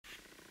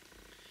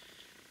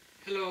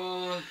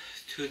Hello,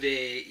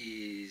 today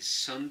is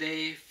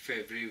Sunday,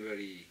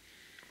 February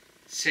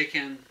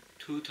 2nd,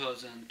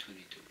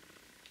 2022.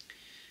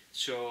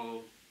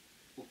 So,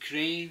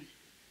 Ukraine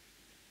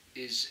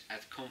is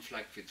at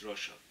conflict with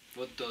Russia.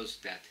 What does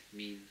that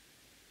mean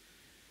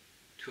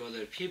to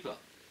other people?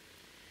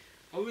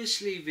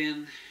 Obviously,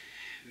 when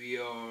we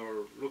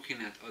are looking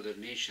at other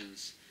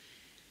nations,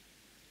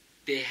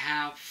 they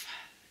have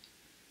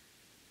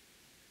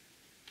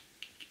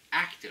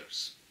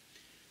actors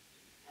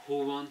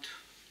who want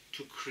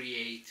to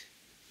create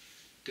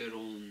their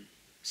own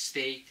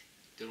state,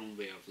 their own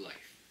way of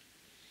life.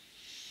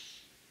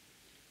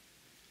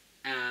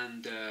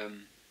 And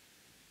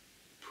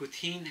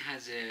Putin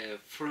has a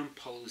foreign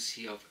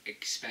policy of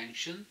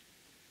expansion.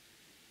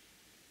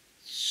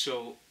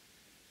 So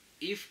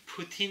if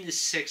Putin is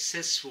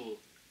successful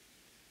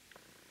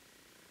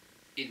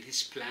in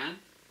his plan,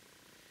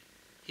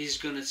 he's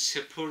going to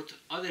support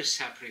other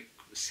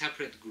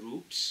separate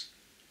groups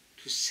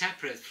to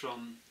separate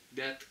from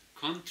that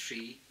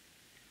country.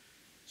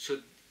 So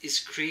it's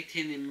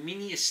creating a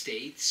mini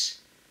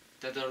states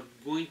that are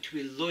going to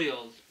be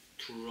loyal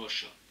to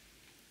Russia.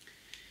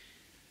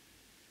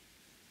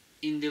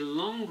 In the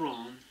long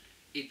run,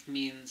 it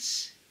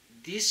means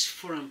this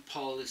foreign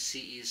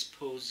policy is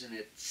posing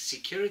a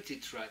security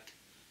threat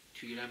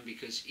to Iran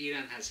because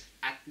Iran has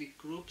ethnic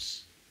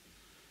groups.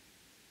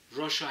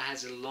 Russia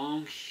has a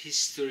long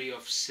history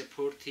of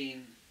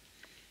supporting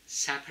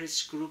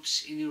separatist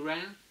groups in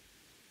Iran,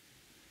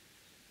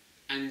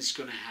 and it's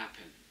going to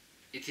happen.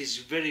 It is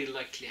very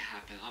likely to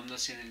happen. I'm not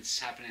saying it's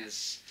happening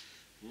as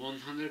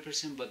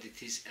 100%, but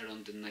it is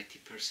around the 90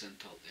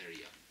 percentile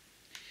area.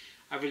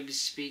 I will be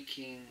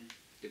speaking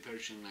the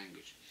Persian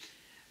language.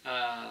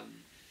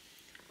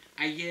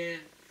 اگه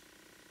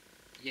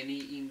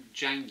یعنی این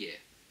جنگ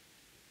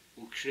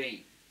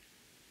اوکراین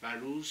و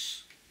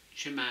روس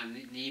چه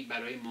معنی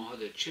برای ماها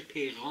داره، چه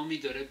پیغامی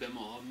داره به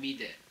ماها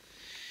میده.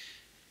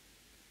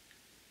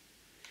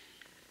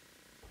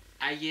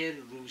 اگه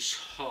روس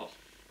ها،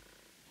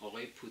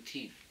 آقای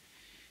پوتین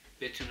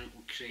بتونه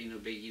اوکراین رو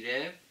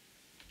بگیره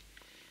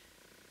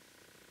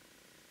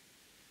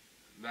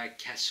و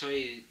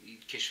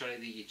کشور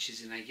دیگه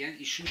چیزی نگن،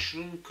 ایشون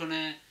شروع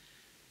میکنه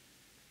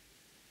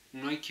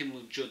اونایی که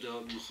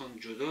میخوان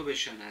جدا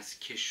بشن از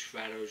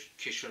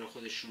کشور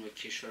خودشون و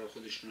کشور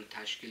خودشون رو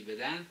تشکیل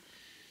بدن،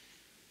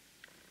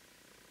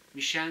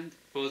 میشن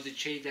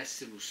بازیچه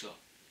دست روسا.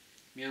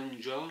 میان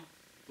اونجا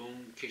به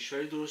اون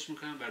کشوری درست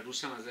میکنن و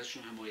روس هم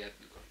ازشون حمایت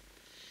میکنن.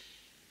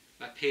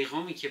 و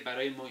پیغامی که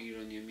برای ما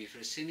ایرانی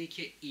میفرسته اینه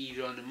که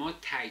ایران ما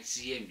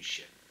تجزیه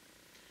میشه،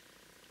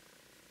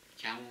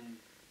 که همون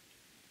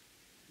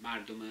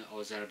مردم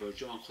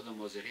آذربایجان، من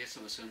خودم آذری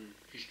هستم، مثلا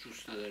هیچ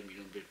دوست ندارم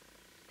ایران به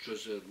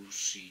جز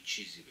روسی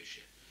چیزی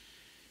بشه.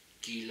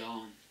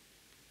 گیلان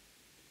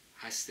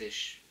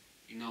هستش،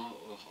 اینا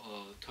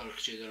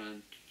تاریخچه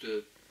دارن،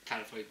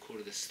 طرف های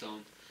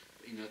کردستان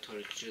اینا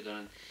تاریخچه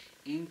دارن.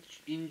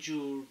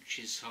 اینجور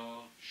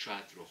چیزها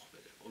شاید رخ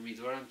بده.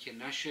 امیدوارم که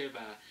نشه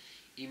و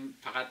این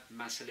فقط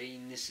مسئله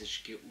این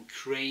نیستش که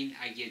اوکراین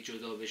اگه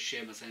جدا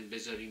بشه مثلا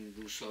بذاریم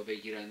روسا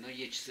بگیرن، نه،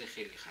 یه چیز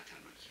خیلی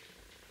خطرناکه.